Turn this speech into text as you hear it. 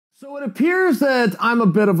So it appears that I'm a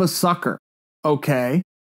bit of a sucker. Okay.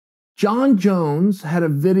 Jon Jones had a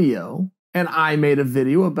video, and I made a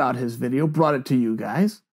video about his video, brought it to you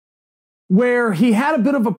guys, where he had a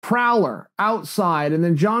bit of a prowler outside, and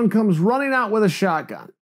then Jon comes running out with a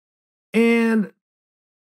shotgun. And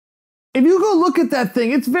if you go look at that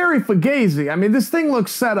thing, it's very fugazi. I mean, this thing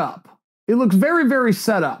looks set up. It looks very, very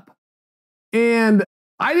set up. And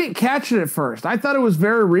I didn't catch it at first. I thought it was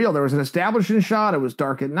very real. There was an establishing shot. It was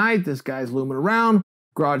dark at night. This guy's looming around.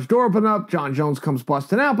 Garage door open up. Jon Jones comes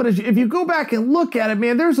busting out. But if you go back and look at it,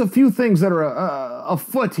 man, there's a few things that are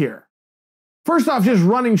afoot here. First off, just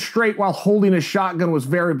running straight while holding a shotgun was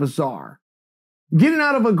very bizarre. Getting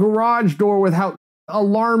out of a garage door without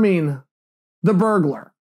alarming the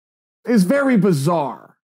burglar is very bizarre.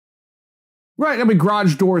 Right, I mean,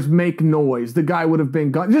 garage doors make noise. The guy would have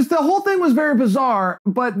been gone. Just the whole thing was very bizarre.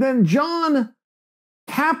 But then Jon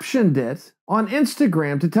captioned it on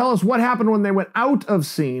Instagram to tell us what happened when they went out of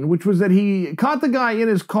scene, which was that he caught the guy in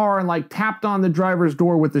his car and like tapped on the driver's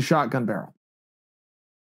door with the shotgun barrel.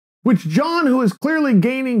 Which Jon, who is clearly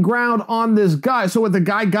gaining ground on this guy, so when the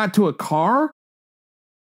guy got to a car,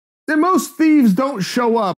 then most thieves don't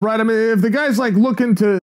show up, right? I mean, if the guy's like looking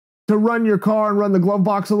to run your car and run the glove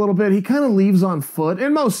box a little bit, he kind of leaves on foot.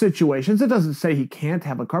 In most situations, it doesn't say he can't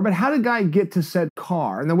have a car, but how did the guy get to said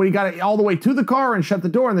car? And then when he got all the way to the car and shut the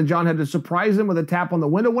door, and then Jon had to surprise him with a tap on the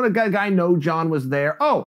window, when did the guy know Jon was there?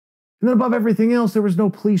 Oh, and then above everything else, there was no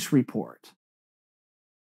police report.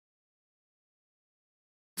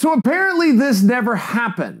 So apparently this never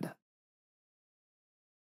happened.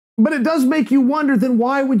 But it does make you wonder, then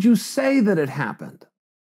why would you say that it happened?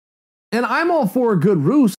 And I'm all for a good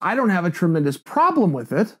ruse. I don't have a tremendous problem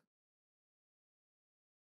with it.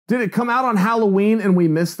 Did it come out on Halloween and we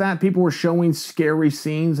missed that? People were showing scary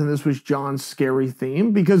scenes and this was Jon's scary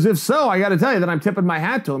theme? Because if so, I got to tell you that I'm tipping my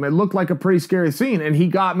hat to him. It looked like a pretty scary scene and he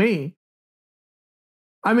got me.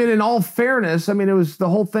 I mean, in all fairness, I mean, the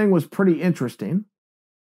whole thing was pretty interesting.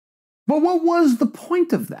 But what was the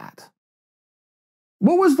point of that?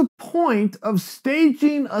 What was the point of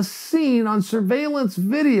staging a scene on surveillance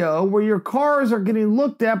video where your cars are getting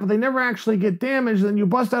looked at, but they never actually get damaged, and you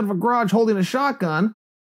bust out of a garage holding a shotgun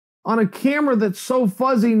on a camera that's so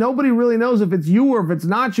fuzzy, nobody really knows if it's you or if it's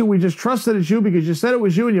not you. We just trust that it's you because you said it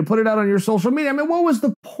was you and you put it out on your social media. I mean, what was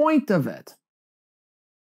the point of it?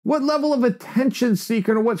 What level of attention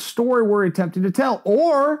seeking or what story we're attempting to tell?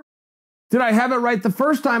 Or did I have it right the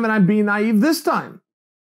first time and I'm being naive this time?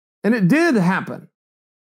 And it did happen.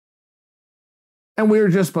 And we were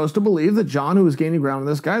just supposed to believe that Jon, who was gaining ground on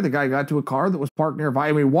this guy, the guy got to a car that was parked nearby.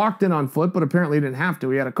 And we walked in on foot, but apparently he didn't have to.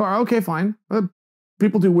 He had a car. Okay, fine.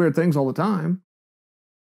 People do weird things all the time.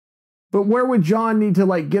 But where would Jon need to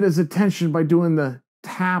like get his attention by doing the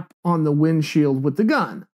tap on the windshield with the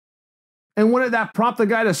gun? And wouldn't that prompt the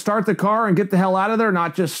guy to start the car and get the hell out of there,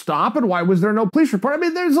 not just stop? And why was there no police report? I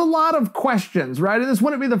mean, there's a lot of questions, right? And this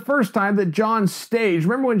wouldn't be the first time that Jon staged.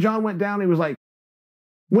 Remember when Jon went down, he was like,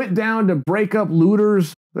 went down to break up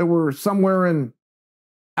looters that were somewhere in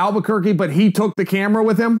Albuquerque, but he took the camera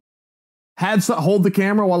with him, hold the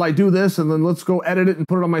camera while I do this, and then let's go edit it and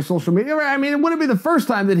put it on my social media. I mean, it wouldn't be the first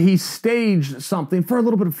time that he staged something for a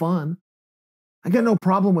little bit of fun. I got no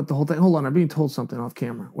problem with the whole thing. Hold on, I'm being told something off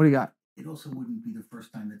camera. What do you got? It also wouldn't be the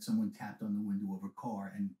first time that someone tapped on the window of a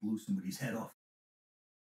car and blew somebody's head off.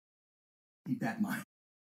 Keep that in mind.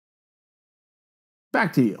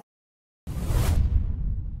 Back to you.